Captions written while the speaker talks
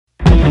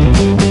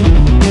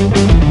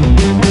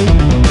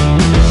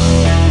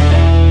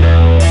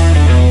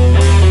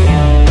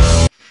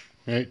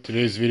Alright,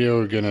 today's video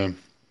we're gonna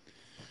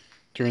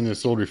turn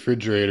this old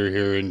refrigerator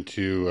here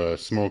into a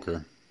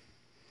smoker.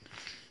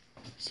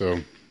 So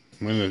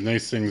one of the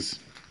nice things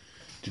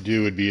to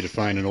do would be to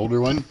find an older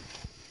one.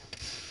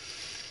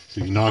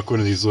 So you knock one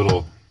of these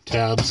little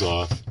tabs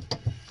off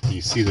and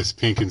you see this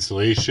pink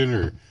insulation,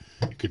 or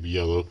it could be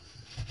yellow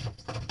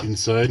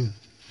inside,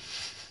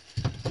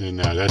 and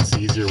that's the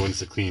easier ones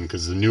to clean,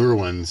 because the newer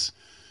ones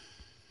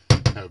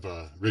have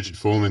rigid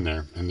foam in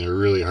there and they're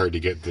really hard to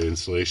get the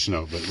insulation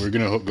out. But we're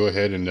gonna go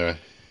ahead and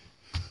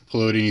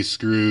pull out any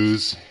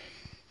screws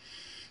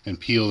and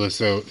peel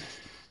this out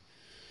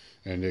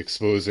and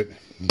expose it.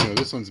 You know,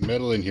 this one's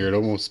metal in here. It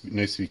almost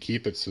nice if you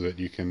keep it so that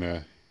you can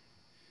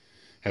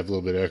have a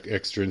little bit of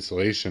extra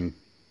insulation,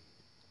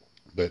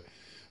 but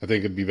I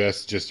think it'd be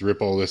best just to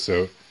rip all this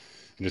out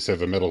and just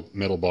have a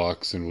metal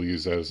box, and we'll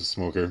use that as a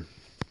smoker.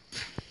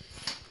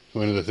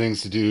 One of the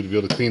things to do to be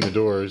able to clean the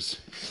doors,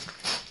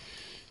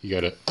 you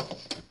gotta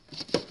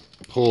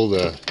pull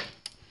the,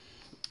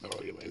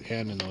 oh, get my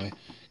hand in the way,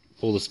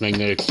 pull this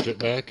magnetic strip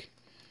back,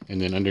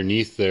 and then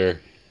underneath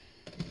there,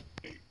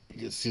 you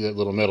can see that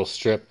little metal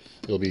strip.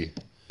 There'll be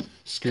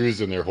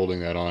screws in there holding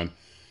that on.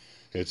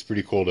 It's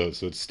pretty cold out,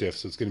 so it's stiff,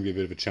 so it's going to be a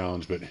bit of a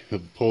challenge, but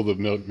pull the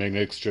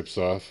magnetic strips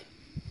off.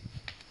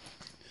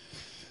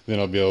 Then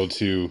I'll be able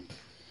to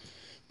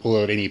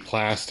pull out any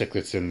plastic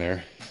that's in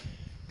there,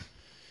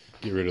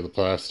 get rid of the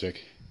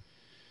plastic,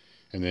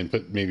 and then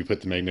maybe put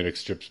the magnetic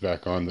strips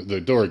back on,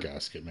 the door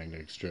gasket,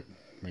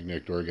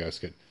 magnetic door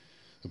gasket.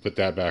 I'll put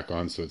that back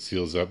on so it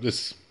seals up.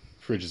 This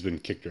fridge has been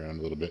kicked around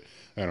a little bit.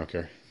 I don't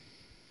care.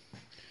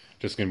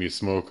 Just going to be a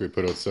smoker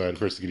put outside. A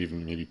person could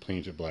even maybe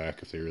paint it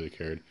black if they really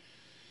cared.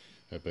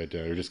 But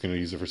we're just going to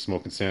use it for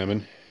smoking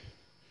salmon.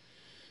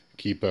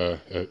 Keep a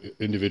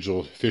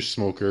individual fish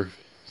smoker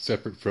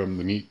separate from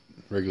the meat,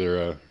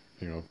 regular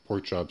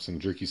pork chops and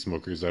jerky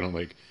smokers. I don't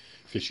like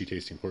fishy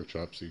tasting pork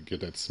chops. You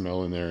get that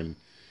smell in there and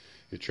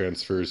it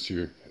transfers to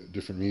your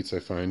different meats, I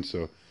find.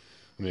 So I'll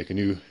make a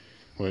new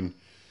one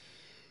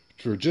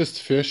for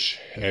just fish,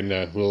 and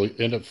we'll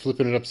end up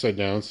flipping it upside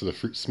down, so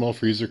the small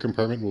freezer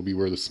compartment will be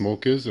where the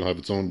smoke is. It'll have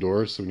its own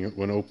door, so when you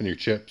want to open your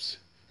chips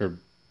or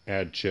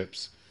add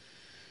chips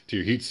to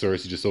your heat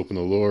source, you just open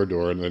the lower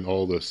door and then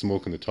all the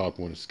smoke in the top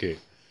won't escape.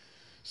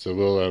 So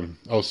we'll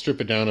I'll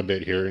strip it down a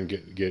bit here and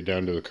get it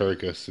down to the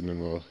carcass, and then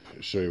we'll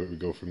show you what we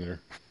go from there.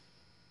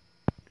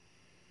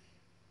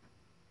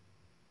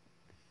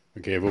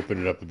 Okay, I've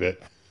opened it up a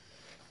bit,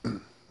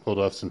 pulled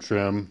off some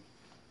trim,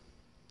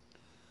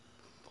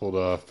 pulled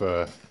off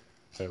that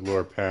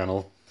lower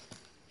panel,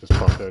 just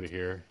popped out of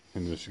here,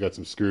 and she's got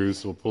some screws,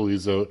 so we'll pull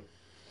these out,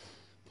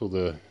 pull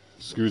the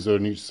screws out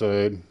on each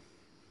side,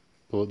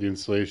 pull out the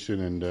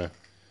insulation, and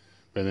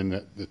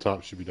then the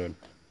top should be done.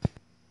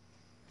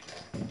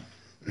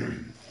 I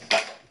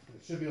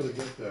should be able to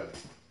get the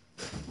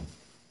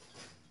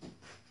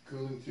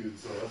cooling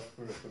tubes off,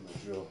 put it up on the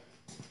drill,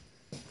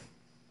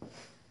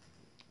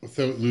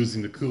 without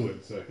losing the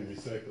coolant, so I can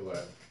recycle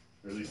that,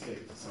 or at least take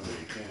it to somebody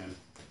who can.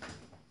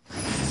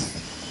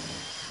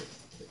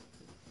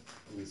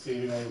 Are we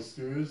saving all the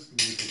screws? Can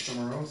we use them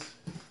somewhere else?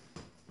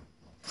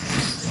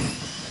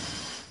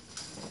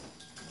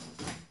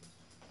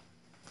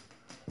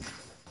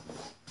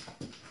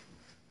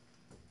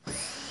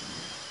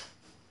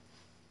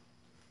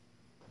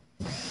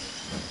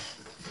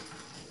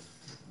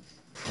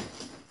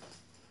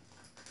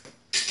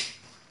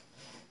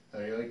 I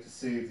like to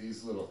save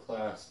these little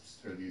clasps,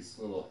 or these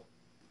little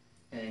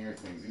hanger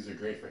things. These are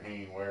great for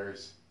hanging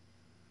wires,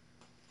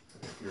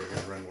 if you're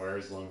going to run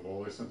wires along a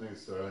wall or something.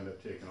 So I end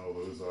up taking all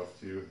those off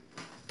too.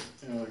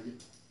 You know, like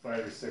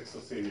 5 or 6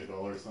 will save you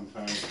 $1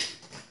 sometimes.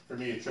 For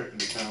me, a trip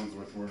into town's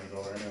worth more than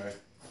 $1 anyway.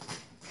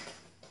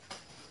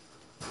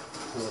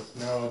 So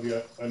now I'll be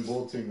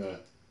unbolting the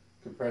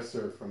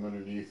compressor from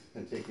underneath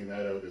and taking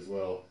that out as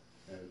well,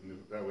 and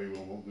that way we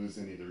won't lose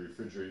any of the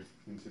refrigerant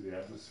into the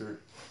atmosphere.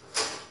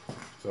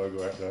 So I'll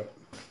go at that.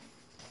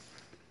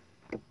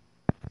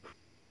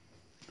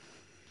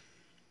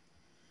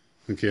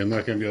 Okay, I'm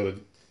not going to be able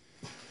to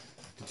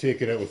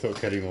take it out without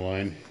cutting the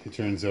line, it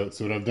turns out.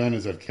 So what I've done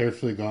is I've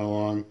carefully gone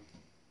along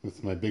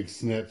with my big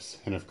snips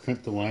and I've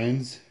crimped the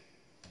lines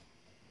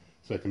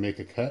so I can make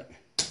a cut.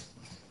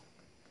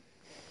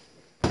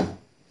 And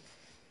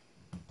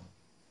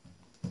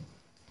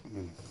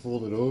then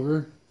fold it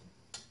over.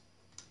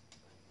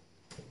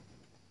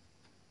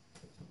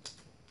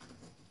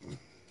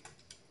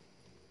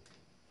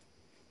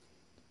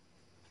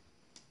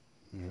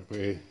 That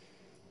way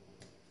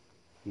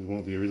we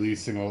won't be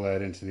releasing all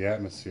that into the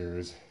atmosphere.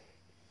 There's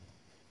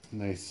a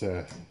nice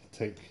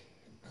tight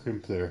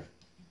crimp there.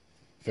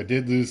 If I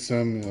did lose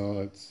some,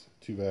 that's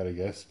too bad, I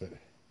guess, but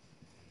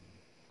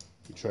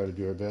we try to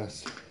do our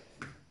best.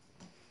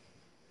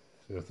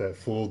 So if that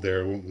fold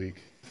there, it won't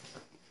leak.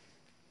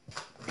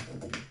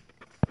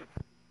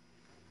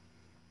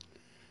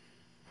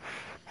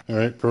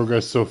 Alright,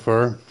 progress so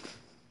far.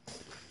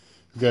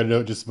 I've got it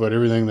out just about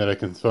everything that I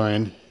can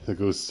find that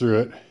goes through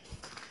it.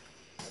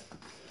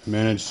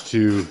 managed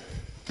to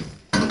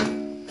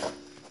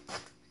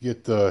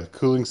get the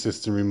cooling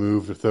system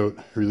removed without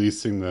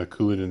releasing the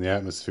coolant in the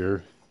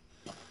atmosphere.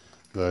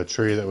 The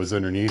tray that was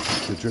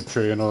underneath, the drip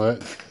tray and all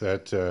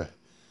that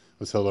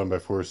was held on by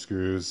 4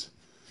 screws.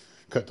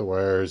 Cut the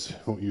wires,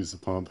 won't use the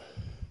pump.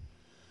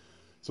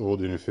 It's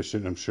old,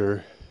 inefficient, I'm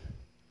sure.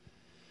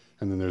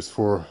 And then there's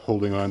 4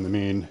 holding on the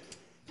main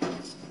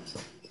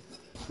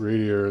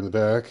radiator in the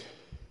back.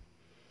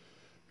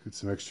 Put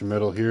some extra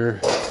metal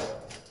here.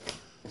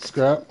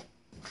 Scrap.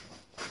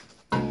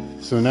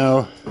 So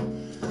now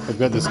I've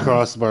got this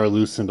crossbar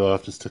loosened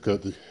off, just took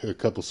out a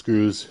couple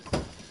screws,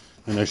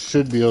 and I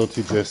should be able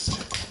to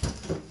just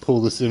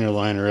pull this inner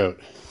liner out.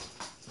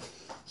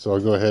 So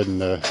I'll go ahead and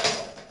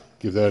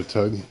give that a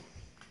tug.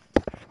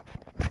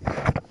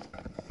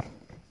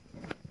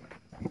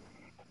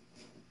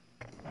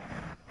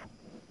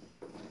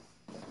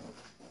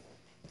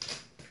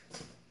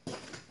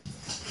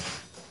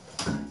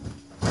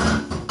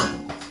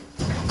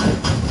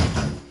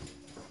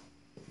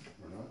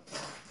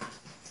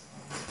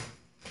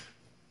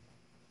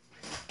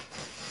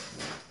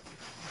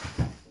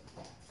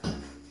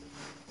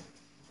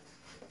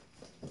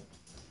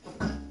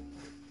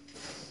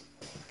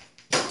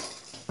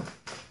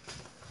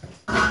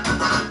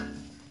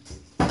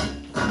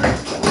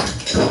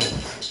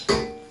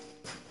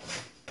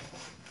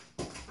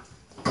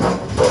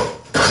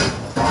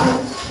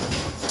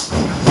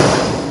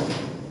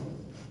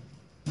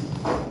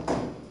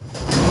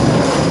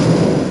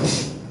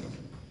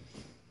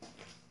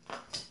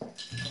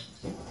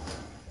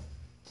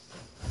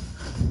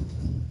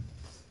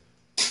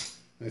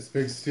 Nice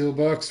big steel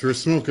box for a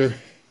smoker.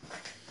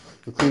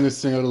 We'll clean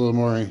this thing out a little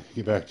more and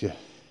get back to you.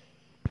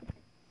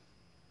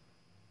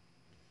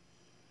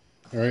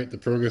 Alright, the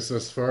progress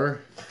thus far.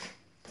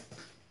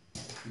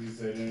 Use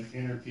that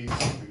inner piece,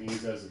 we can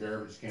use that as a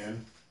garbage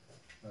can.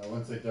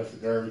 Once I dump the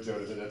garbage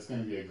out of it, that's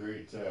going to be a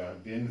great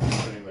bin for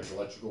putting like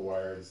electrical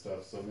wire and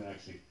stuff, so I'm going to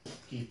actually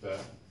keep that.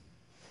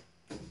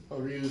 I'll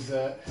reuse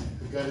that.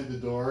 We gutted the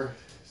door,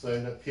 so I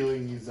end up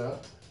peeling these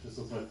up just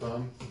with my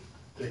thumb.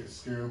 Take a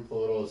screw,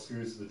 pull out all the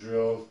screws to the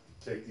drill,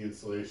 take the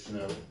insulation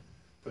out,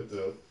 put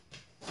the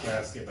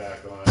gasket back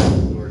on,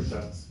 the door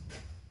shuts.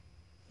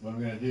 What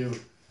I'm going to do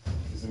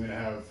is I'm going to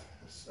have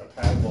a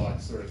padlock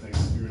sort of thing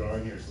screwed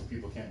on here so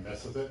people can't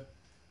mess with it.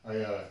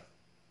 I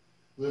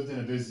lived in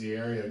a busy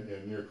area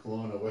near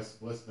Kelowna,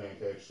 West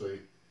Bank actually,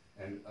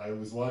 and I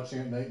was watching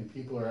at night and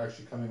people are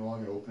actually coming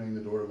along and opening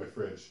the door to my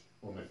fridge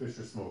while my fish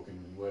are smoking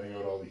and letting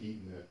out all the heat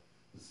and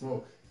the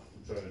smoke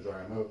and trying to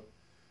dry them out.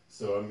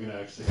 So I'm going to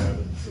actually have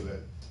it so that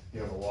you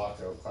have a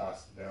lockout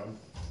clasped down.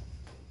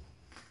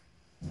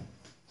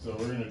 So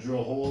we're going to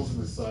drill holes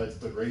in the sides,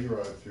 put radio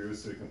rod through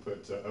so we can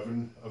put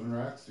oven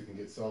racks. We can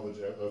get salvage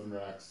oven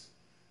racks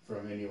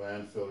from any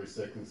landfill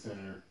recycling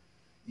center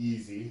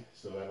easy.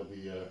 So that'll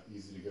be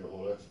easy to get a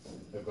hold of.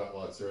 I've got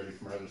lots already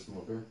from our other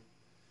smoker.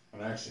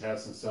 And I actually have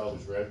some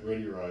salvage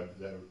radio rod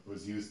that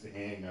was used to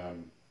hang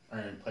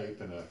iron pipe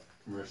in a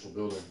commercial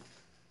building.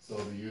 So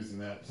I'll be using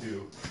that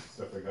too,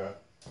 stuff I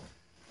got.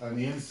 On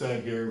the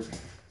inside here,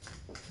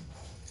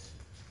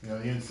 you know,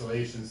 the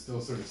insulation is still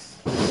sort of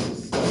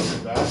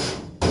stuck back.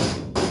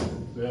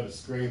 So I have a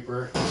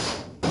scraper.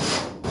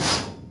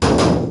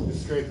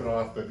 Just scrape it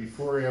off, but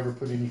before we ever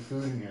put any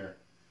food in here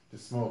to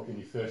smoke,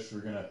 any fish,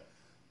 we're going to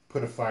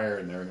put a fire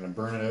in there. We're going to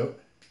burn it out.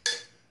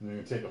 And then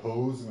we're going to take a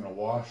hose, we're going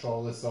to wash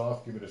all this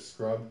off, give it a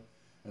scrub,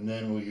 and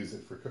then we'll use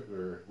it for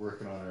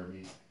working on our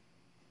meat.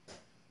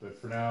 But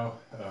for now,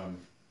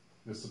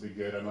 this will be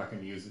good. I'm not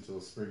going to use it till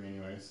spring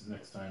anyway, so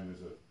next time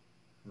there's a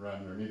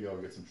run, or maybe I'll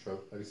get some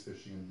trout ice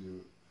fishing and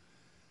do.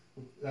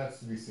 That's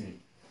to be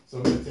seen. So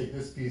I'm going to take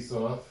this piece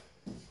off,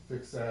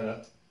 fix that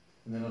up,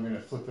 and then I'm going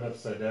to flip it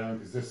upside down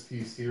because this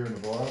piece here in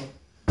the bottom,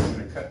 I'm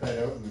going to cut that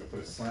out. I'm going to put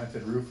a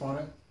slanted roof on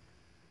it.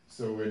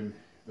 So when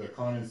the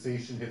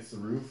condensation hits the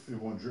roof, it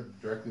won't drip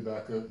directly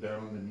back out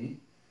down on the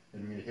meat.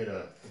 And we're going to hit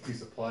a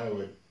piece of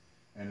plywood,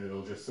 and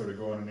it'll just sort of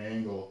go on an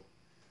angle.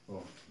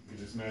 Well, you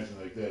can just imagine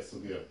like this. It'll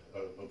be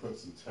I'll put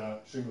some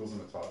shingles on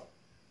the top.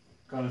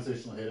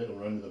 Condensation will hit it, it'll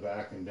run to the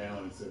back and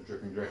down instead of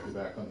dripping directly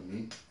back on the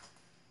meat.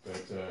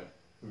 But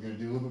we're going to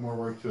do a little bit more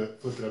work to it,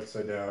 flip it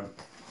upside down,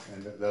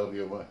 and that'll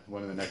be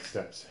one of the next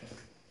steps.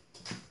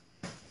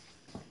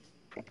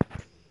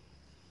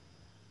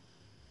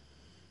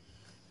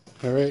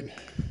 Alright,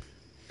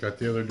 got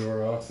the other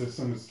door off. This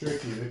one is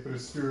tricky. They put a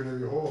screw in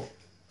every hole.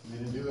 They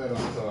didn't do that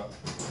on top.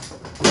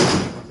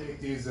 I'll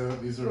take these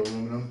out. These are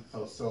aluminum.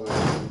 I'll sell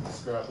them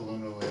scrap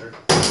aluminum later.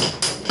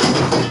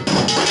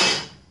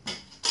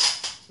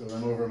 Throw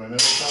them over my metal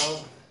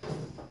towel.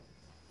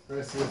 The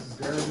rest of this is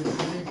garbage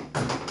for me.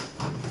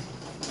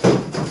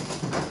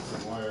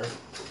 Some wire.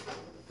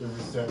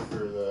 Thermostat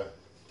for the,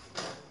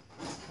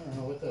 I don't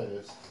know what that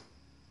is.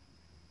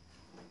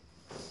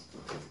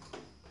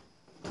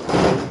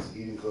 It's a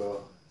heating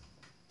coil.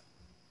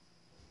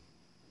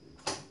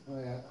 Oh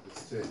yeah,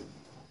 it's to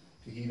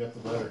heat up the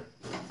butter.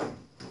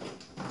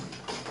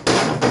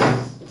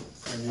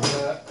 So do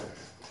that.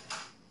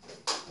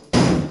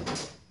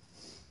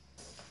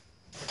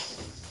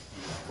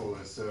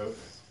 out.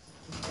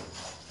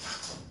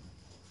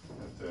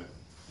 Have to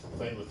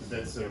fight with the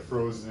bits that are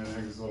frozen in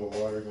there because a little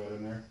water got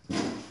in there.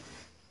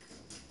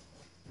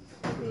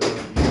 Really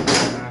want to use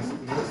the mask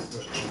for this,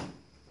 but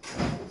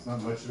it's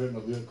not much of it and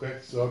I'll do it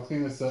quick. So I'll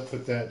clean this up,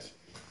 put that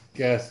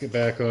gasket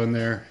back on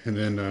there, and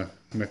then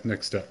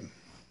next step.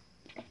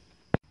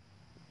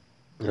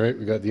 Alright,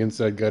 we got the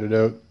inside gutted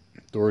out,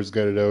 doors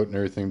gutted out, and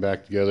everything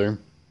back together.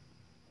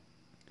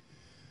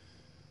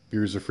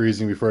 Beers are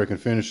freezing before I can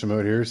finish them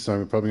out here, so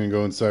I'm probably going to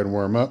go inside and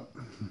warm up.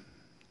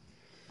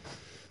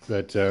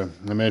 But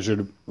I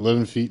measured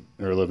 11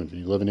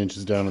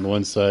 inches down on the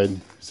one side,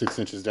 6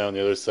 inches down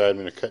the other side. I'm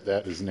going to cut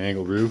that as an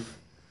angled roof.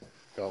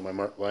 Got all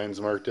my lines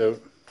marked out.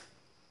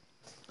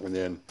 And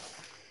then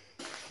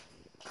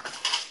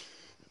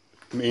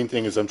the main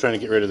thing is I'm trying to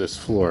get rid of this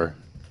floor.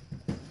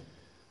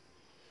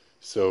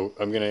 So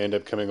I'm going to end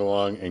up coming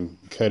along and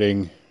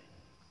cutting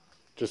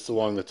just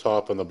along the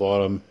top on the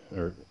bottom,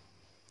 or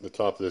the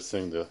top of this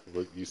thing,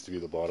 what used to be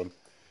the bottom.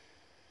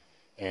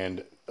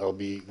 And I'll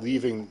be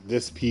leaving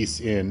this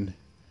piece in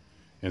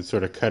and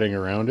sort of cutting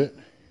around it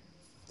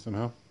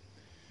somehow.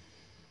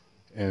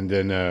 And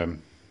then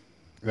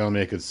that'll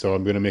make it so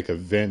I'm going to make a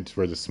vent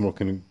where the smoke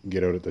can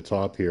get out at the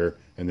top here,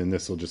 and then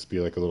this will just be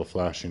like a little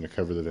flashing to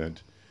cover the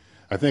vent.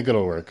 I think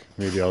it'll work.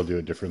 Maybe I'll do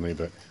it differently,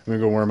 but I'm going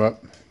to go warm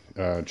up,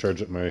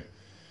 charge up my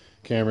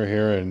camera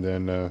here, and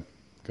then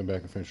come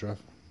back and finish off.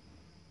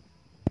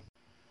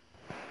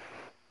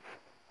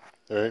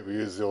 Alright, we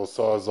use the old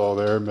Sawzall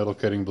there, metal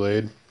cutting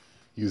blade.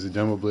 Use a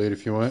demo blade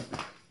if you want.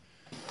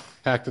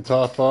 Hack the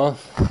top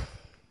off.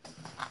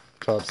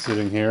 Top's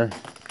sitting here.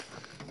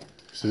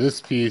 So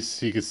this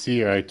piece, you can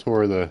see I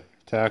tore the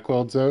tack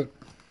welds out.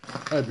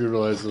 I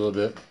brutalized a little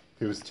bit.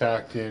 It was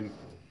tacked in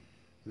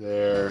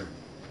there,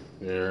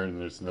 and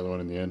there's another one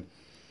in the end.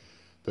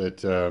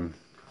 But I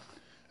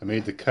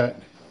made the cut.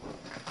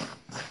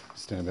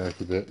 Stand back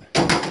a bit.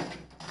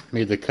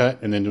 Made the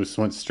cut and then just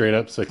went straight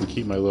up so I can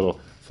keep my little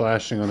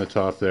flashing on the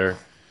top there.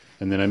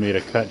 And then I made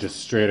a cut just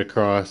straight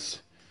across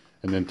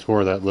and then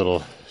tore that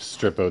little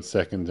strip out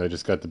second. I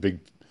just got the big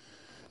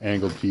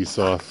angled piece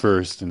off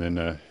first and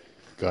then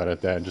got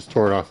at that and just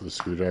tore it off with a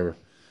screwdriver.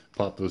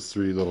 Popped those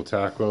 3 little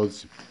tack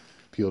welds,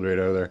 peeled right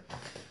out of there.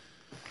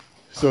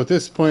 So at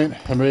this point,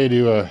 I'm ready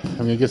to, I'm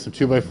going to get some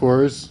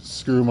 2x4s,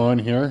 screw them on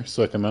here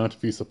so I can mount a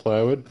piece of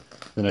plywood.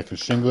 Then I can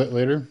shingle it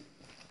later.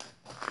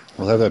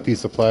 We'll have that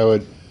piece of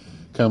plywood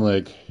come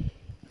like,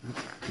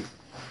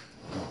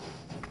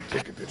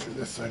 take a picture of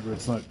this side where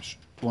it's not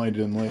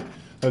blinded in light.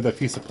 I have that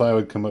piece of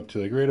plywood come up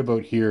to like right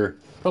about here,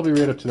 probably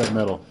right up to that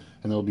metal,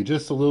 and there'll be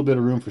just a little bit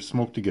of room for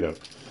smoke to get out,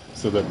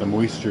 so that the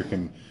moisture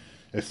can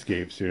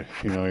escape. So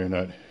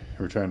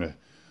we're trying to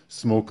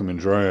smoke them and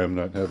dry them,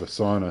 not have a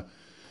sauna,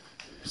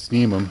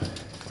 steam them.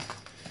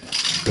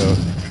 So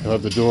I'll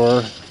have the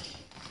door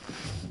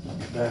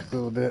back a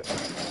little bit.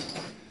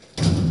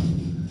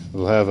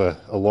 We'll have a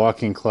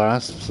locking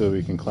clasp so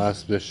we can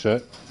clasp this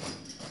shut.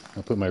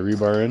 I'll put my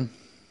rebar in.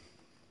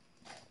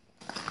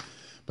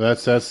 But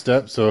that's that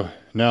step, so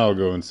now I'll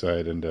go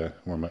inside and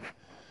warm up,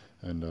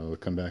 and I'll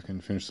come back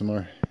and finish some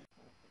more.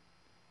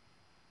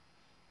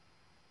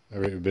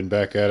 Alright, we've been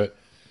back at it.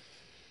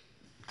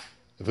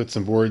 I put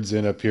some boards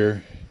in up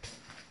here,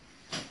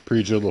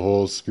 pre-drilled the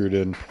holes, screwed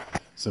in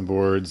some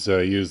boards,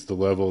 used the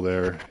level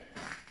there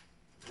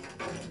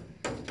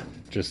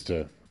just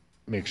to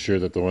make sure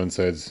that the one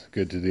side's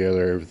good to the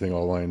other, everything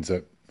all lines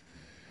up.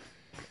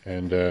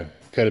 And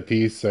cut a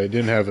piece. I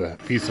didn't have a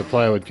piece of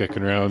plywood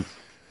kicking around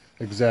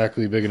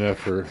exactly big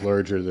enough or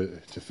larger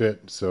to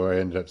fit, so I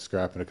ended up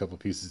scrapping a couple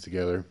pieces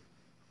together.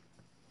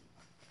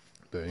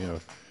 But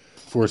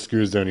 4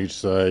 screws down each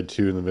side,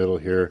 2 in the middle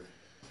here.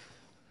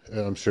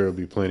 I'm sure it'll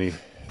be plenty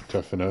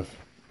tough enough.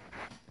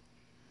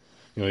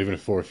 Even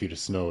if 4 feet of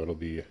snow, it'll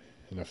be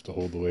enough to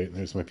hold the weight. And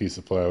there's my piece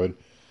of plywood.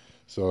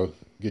 So I'll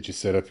get you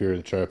set up here in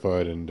the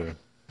tripod and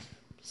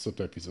slip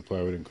that piece of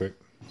plywood in quick.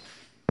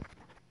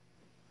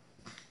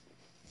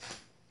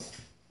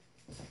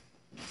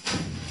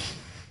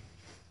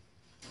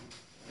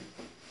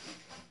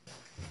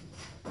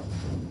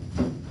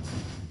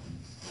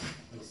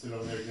 Sit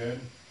on there good.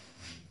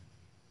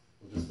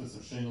 We'll just put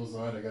some shingles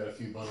on. I got a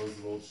few bundles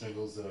of old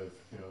shingles that I've,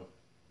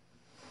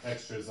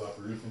 extras off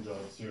of roofing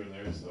jobs here and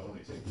there, so I'll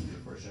only take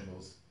 3 or 4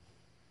 shingles.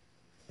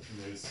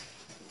 And there's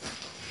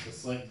a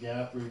slight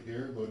gap right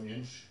here, about an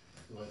inch,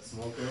 to let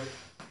smoke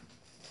out.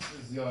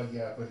 There's the odd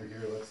gap under here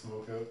to let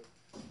smoke out.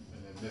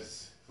 And then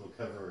this will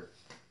cover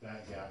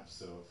that gap,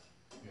 so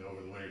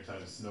over the winter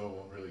time snow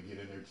won't really get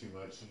in there too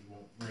much. It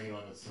won't rain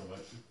on it so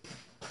much.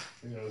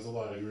 There's a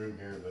lot of room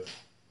here, but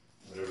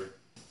whatever.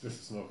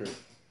 Just a smoker.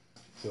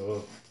 So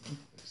I'll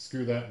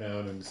screw that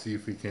down and see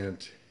if we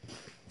can't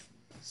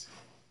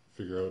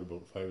figure out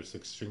about 5 or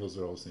 6 shingles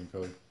that are all the same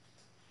color.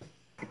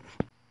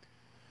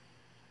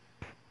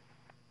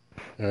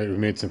 Alright, we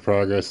made some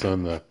progress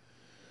on the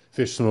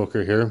fish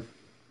smoker here.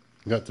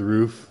 Got the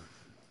roof.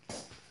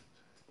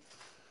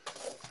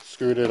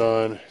 Screwed it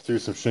on, threw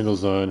some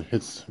shingles on.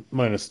 It's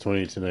minus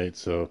 20 tonight,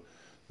 so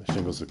the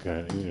shingles are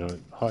kind of,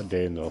 hot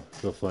day and they'll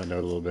flatten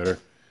out a little better.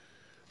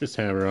 Just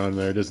hammer on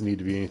there. It doesn't need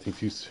to be anything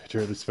too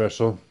terribly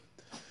special.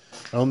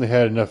 I only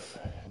had enough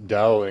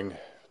doweling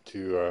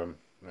to,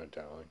 not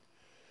doweling,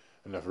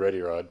 enough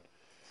ready rod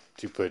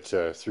to put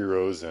 3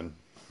 rows in.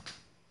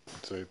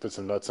 So you put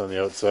some nuts on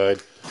the outside.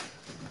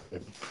 I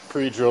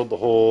pre-drilled the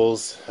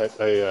holes.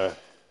 I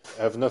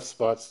have enough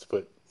spots to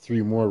put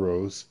 3 more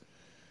rows,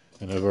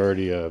 and I've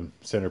already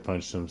center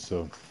punched them.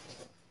 So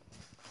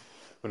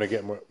when I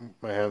get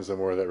my hands on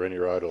more of that ready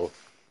rod, I'll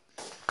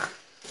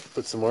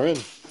put some more in.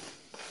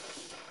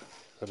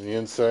 On the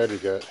inside, we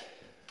got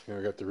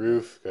the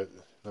roof, got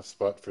enough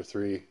spot for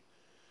 3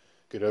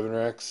 good oven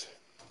racks.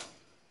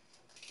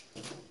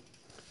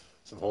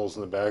 Some holes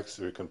in the back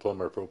so we can plumb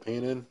our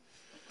propane in.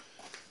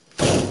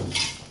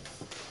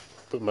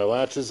 Put my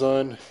latches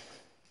on.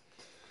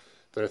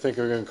 But I think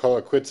we're going to call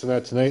it quits on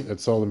that tonight.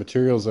 That's all the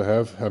materials I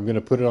have. I'm going to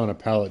put it on a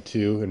pallet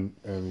too,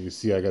 and you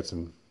see I got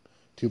some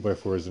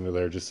 2x4s into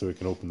there just so we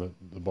can open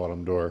the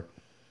bottom door.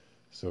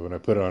 So when I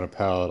put it on a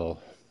pallet, I'll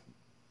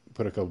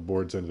put a couple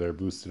boards under there,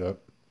 boost it up,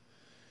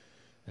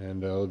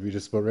 and it'll be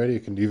just about ready. You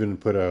can even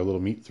put a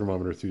little meat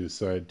thermometer through the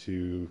side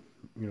to,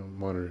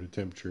 monitor the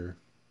temperature.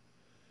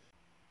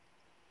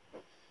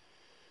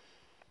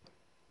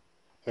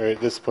 All right,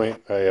 at this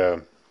point, I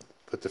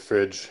put the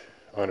fridge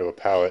onto a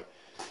pallet.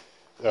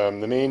 The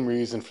main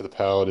reason for the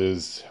pallet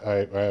is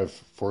I have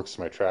forks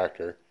in my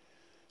tractor,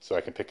 so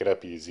I can pick it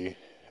up easy,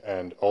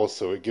 and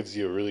also it gives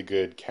you a really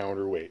good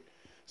counterweight.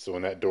 So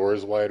when that door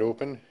is wide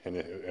open and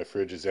a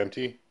fridge is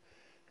empty,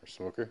 or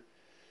smoker,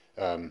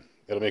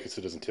 it'll make it so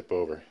it doesn't tip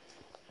over.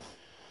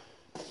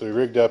 So we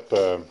rigged up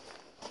a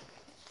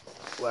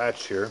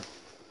latch here.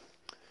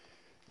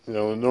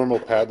 Normal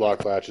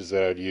padlock latches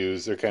that I'd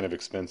use, they're kind of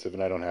expensive,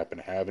 and I don't happen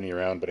to have any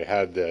around, but I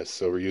had this,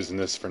 so we're using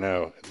this for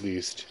now, at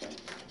least.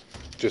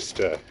 Just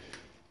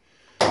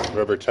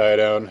rubber tie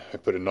down. I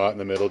put a knot in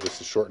the middle just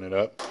to shorten it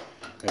up,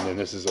 and then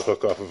this is a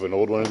hook off of an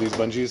old one of these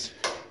bungees.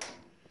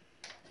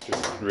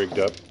 Just rigged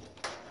up.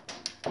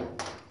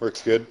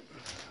 Works good.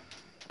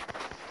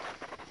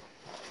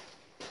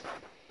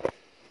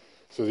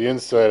 So the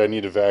inside, I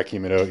need to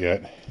vacuum it out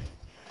yet.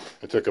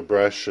 I took a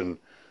brush and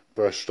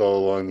brushed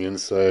all along the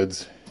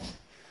insides,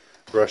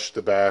 brushed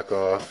the back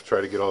off,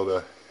 try to get all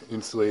the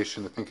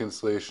insulation, the pink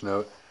insulation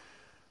out.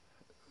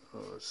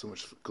 Oh, there's so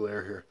much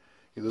glare here.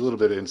 There's a little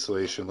bit of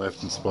insulation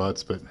left in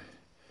spots, but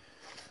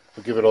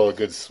I'll give it all a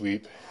good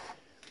sweep.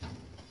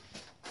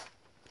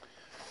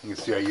 You can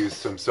see I used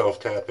some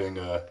self-tapping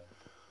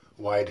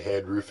wide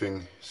head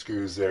roofing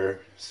screws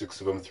there,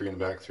 6 of them, 3 in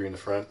the back, 3 in the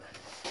front.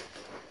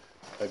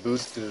 I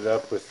boosted it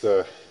up with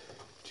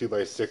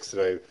 2x6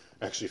 that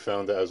I actually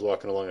found that I was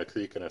walking along a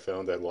creek and I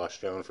found that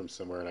washed down from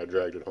somewhere, and I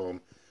dragged it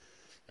home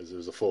as it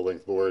was a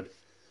full-length board,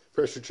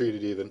 pressure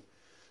treated even.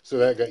 So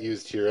that got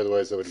used here,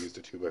 otherwise I would have used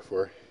a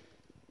 2x4.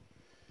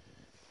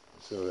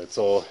 So that's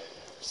all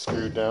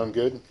screwed down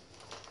good.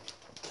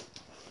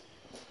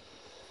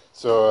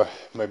 So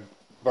my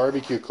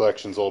barbecue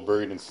collection's all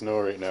buried in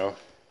snow right now.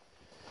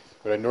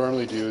 What I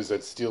normally do is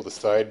I'd steal the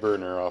side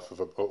burner off of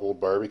an old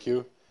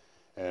barbecue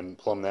and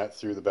plumb that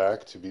through the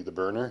back to be the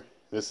burner.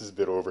 This is a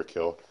bit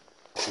overkill.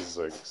 This is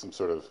like some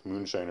sort of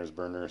moonshiner's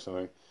burner or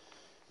something.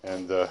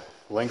 And the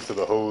length of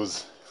the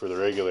hose for the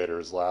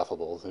regulator is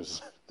laughable.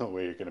 There's no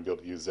way you're going to be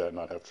able to use that and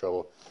not have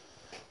trouble.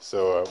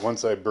 So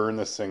once I burn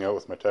this thing out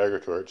with my Tiger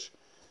torch,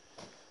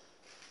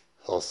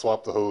 I'll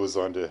swap the hose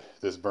onto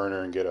this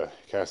burner and get a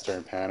cast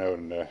iron pan out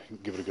and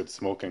give it a good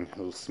smoking.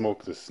 It'll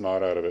smoke the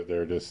snot out of it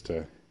there just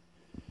to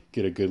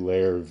get a good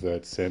layer of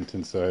that scent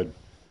inside.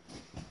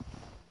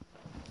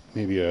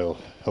 Maybe I'll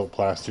help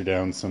plaster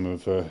down some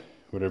of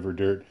whatever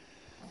dirt.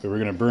 But we're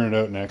going to burn it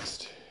out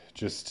next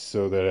just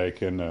so that I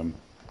can,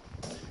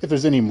 if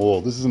there's any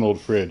mold, this is an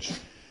old fridge,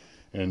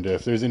 and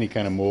if there's any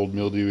kind of mold,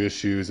 mildew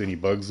issues, any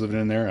bugs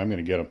living in there, I'm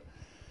going to get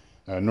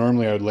them.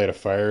 Normally I would light a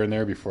fire in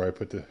there before I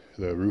put the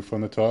roof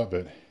on the top,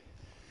 but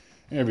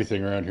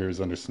everything around here is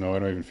under snow. I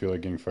don't even feel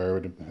like getting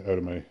firewood out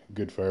of my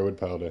good firewood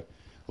pile to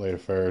light a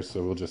fire,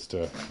 so we'll just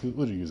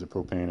use a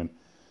propane and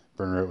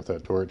burn it out with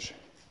that torch.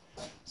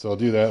 So I'll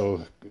do that.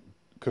 We'll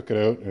cook it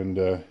out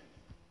and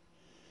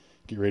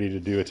get ready to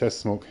do a test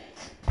smoke.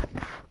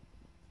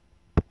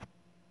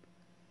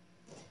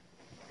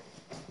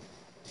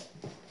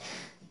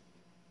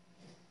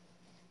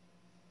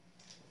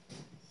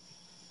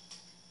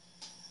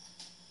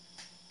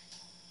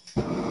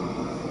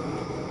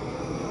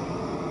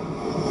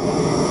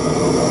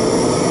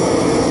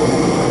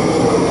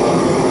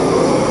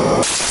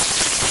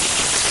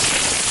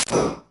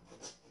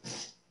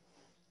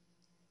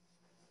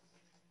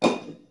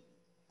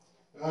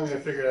 I'm going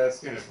to figure that's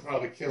going to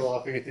probably kill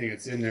off anything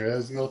that's in there. That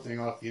was melting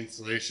off the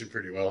insulation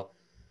pretty well.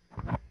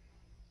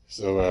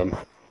 So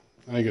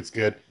I think it's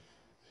good.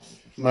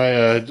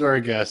 My door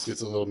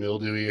gasket's a little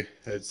mildewy,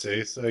 I'd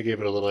say, so I gave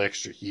it a little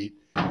extra heat.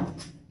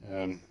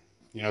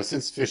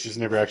 Since fish is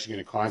never actually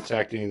going to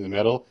contact any of the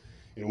metal,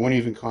 it won't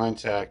even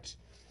contact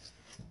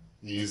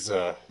these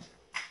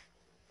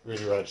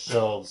ready rod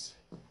shelves.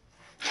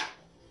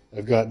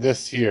 I've got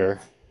this here,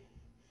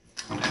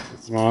 the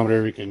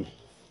thermometer. We can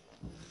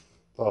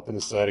pop in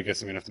the side. I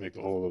guess I'm gonna have to make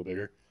the hole a little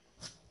bigger.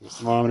 The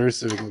thermometer,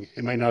 so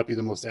it might not be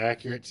the most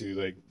accurate to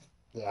like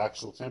the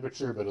actual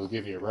temperature, but it'll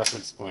give you a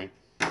reference point.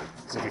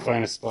 So if you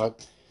find a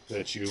spot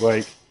that you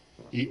like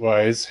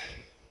heat-wise,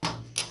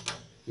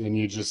 then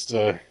you just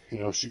you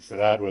know, shoot for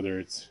that, whether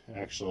it's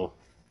actual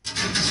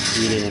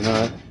heating or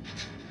not.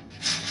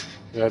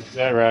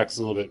 That rack's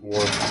a little bit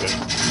warped, but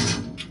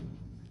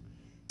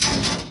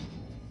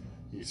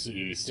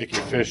you stick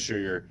your fish or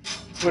your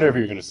whatever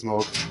you're gonna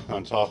smoke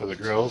on top of the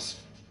grills.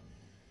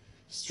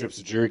 Strips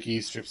of jerky,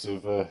 strips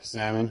of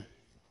salmon.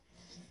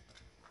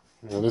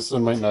 Now, this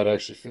one might not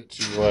actually fit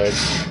too wide.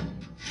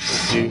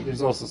 Let's see,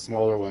 there's also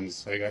smaller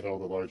ones. I got all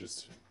the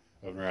largest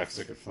oven racks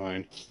I could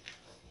find.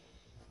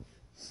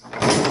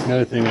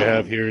 Another thing I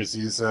have here is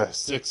these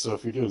sticks, so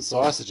if you're doing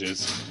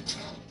sausages,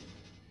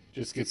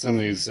 just get some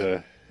of these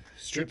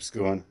strips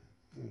going.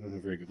 I don't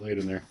have very good light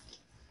in there.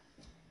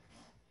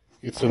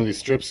 Get some of these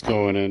strips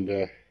going and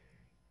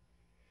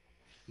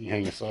you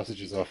hang your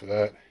sausages off of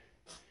that.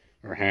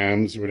 Or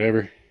hams or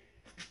whatever.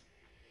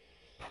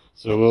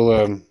 So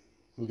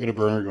we'll get a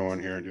burner going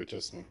here and do a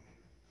test smoke.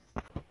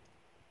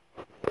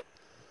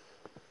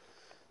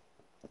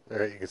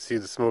 Alright, you can see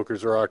the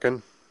smoker's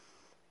rocking.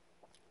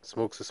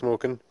 Smokes are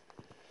smoking.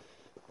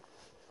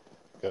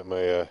 Got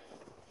my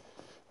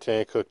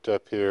tank hooked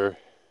up here.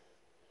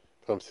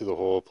 Pump through the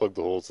hole, plug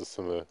the holes with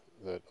some of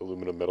that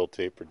aluminum metal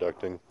tape for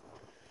ducting.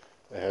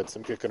 I had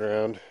some kicking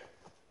around.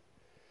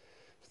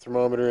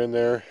 Thermometer in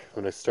there.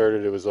 When I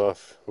started, it was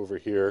off over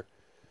here,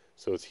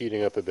 so it's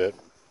heating up a bit.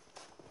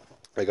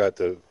 I got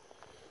the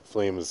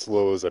flame as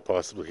low as I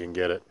possibly can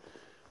get it,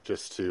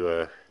 just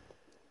to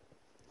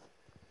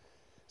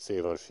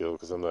save on fuel,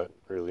 because I'm not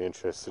really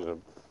interested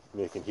in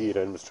making heat.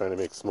 I'm just trying to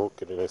make smoke,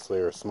 get a nice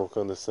layer of smoke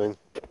on this thing.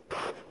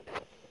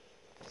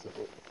 So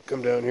we'll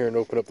come down here and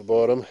open up the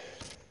bottom.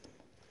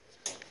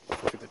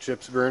 Look at the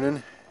chips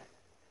burning.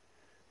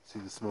 See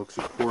the smoke's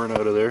just pouring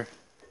out of there.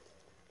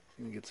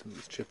 Gonna get some of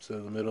these chips out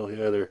of the middle.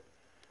 Yeah, they're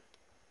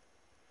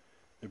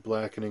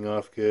blackening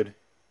off good.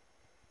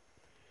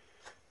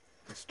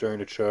 It's starting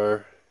to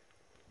char.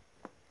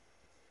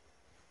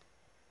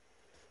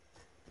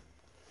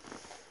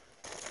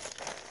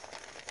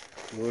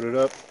 Load it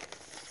up.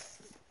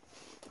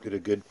 Get a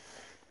good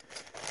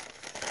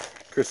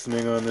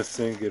christening on this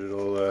thing. Get it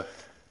all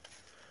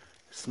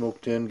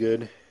smoked in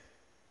good.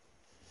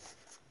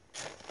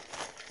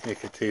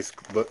 Make it taste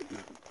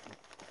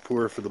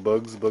poor for the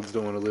bugs. The bugs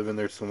don't want to live in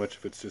there so much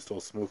if it's just all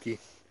smoky.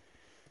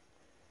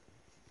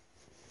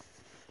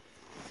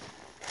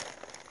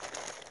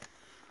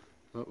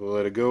 Oh, we'll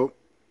let it go.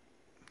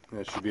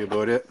 That should be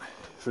about it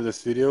for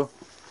this video.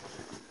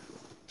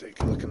 Take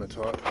a look in the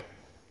top.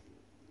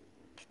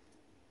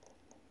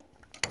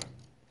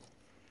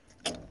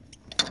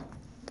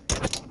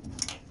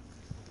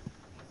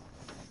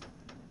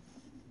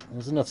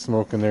 There's enough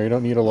smoke in there. You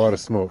don't need a lot of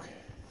smoke.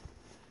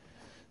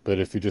 But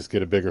if you just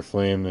get a bigger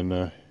flame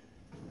and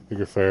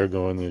bigger fire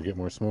going, then you get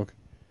more smoke.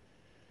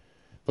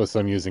 Plus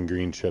I'm using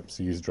green chips.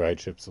 You use dried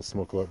chips, they'll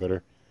smoke a lot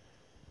better.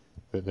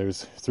 But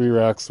there's 3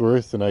 racks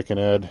worth, and I can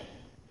add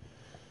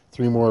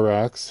 3 more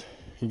racks.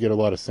 You get a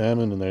lot of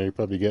salmon in there. You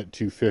probably get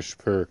 2 fish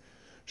per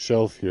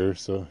shelf here,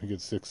 so you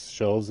get 6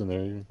 shelves in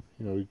there. You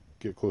know, you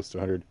get close to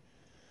 100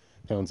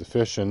 pounds of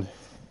fish, and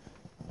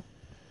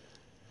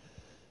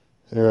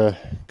they're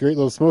great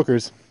little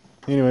smokers.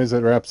 Anyways,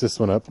 that wraps this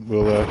one up.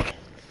 We'll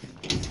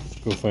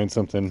go find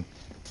something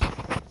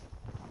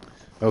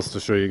else to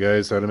show you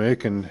guys how to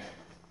make, and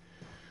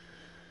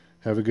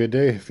have a good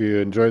day. If you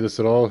enjoyed this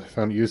at all,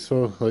 found it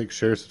useful, like,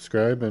 share,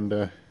 subscribe, and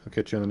I'll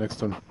catch you on the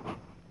next one.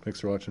 Thanks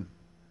for watching.